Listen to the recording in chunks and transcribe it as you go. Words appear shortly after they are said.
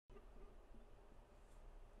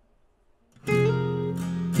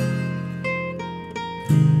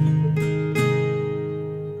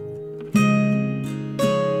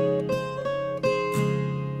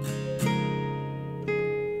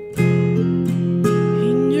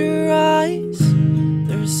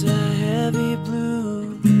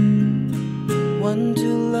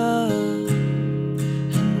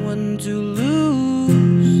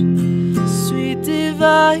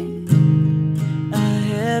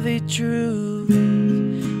heavy truth.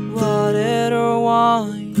 Water or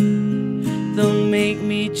wine, don't make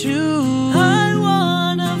me choose. I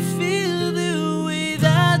wanna feel the way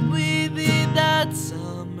that we did that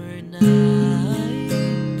summer night.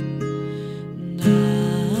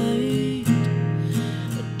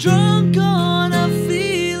 Drunk on a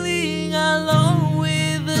feeling, alone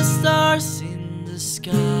with the stars in the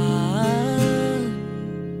sky.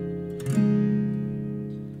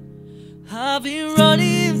 I've been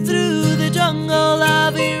running through the jungle,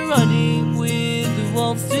 I've been running with the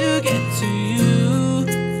wolves to get to you,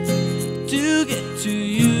 to get to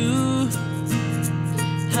you.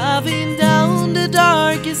 I've been down the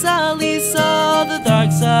darkest alley, saw the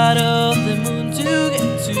dark side of the moon to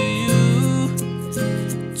get to you,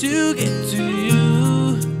 to get to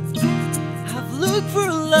you. I've looked for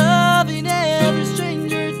love in every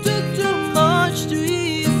stranger, took too much to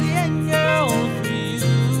ease the anger, all for you,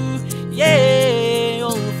 yeah,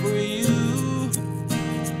 all for you.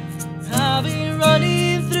 I've been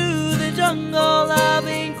running through the jungle, I've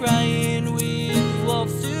been crying with the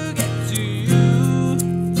wolves to get to you,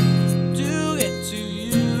 to get to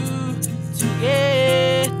you, to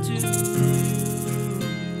get to you.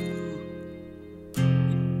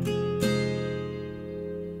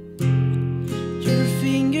 Your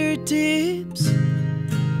fingertips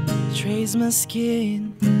trace my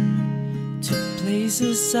skin to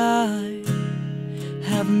places I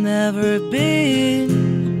have never been.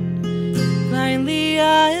 Blindly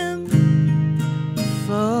I am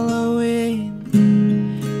following.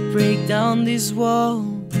 Break down these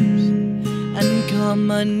walls and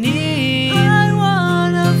come on in. I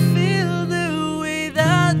wanna feel the way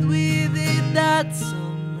that we did that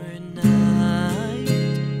summer night.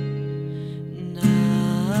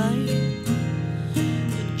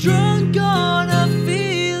 Drunk on a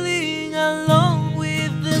feeling, alone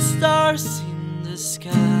with the stars in the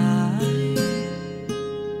sky.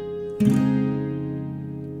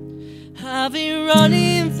 I've been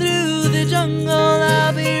running through the jungle,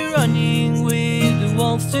 I've been running with the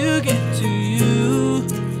wolves to get to you,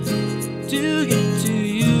 to get to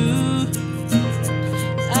you.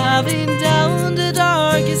 I've been down the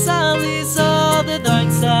darkest alley, saw the dark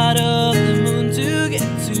side of the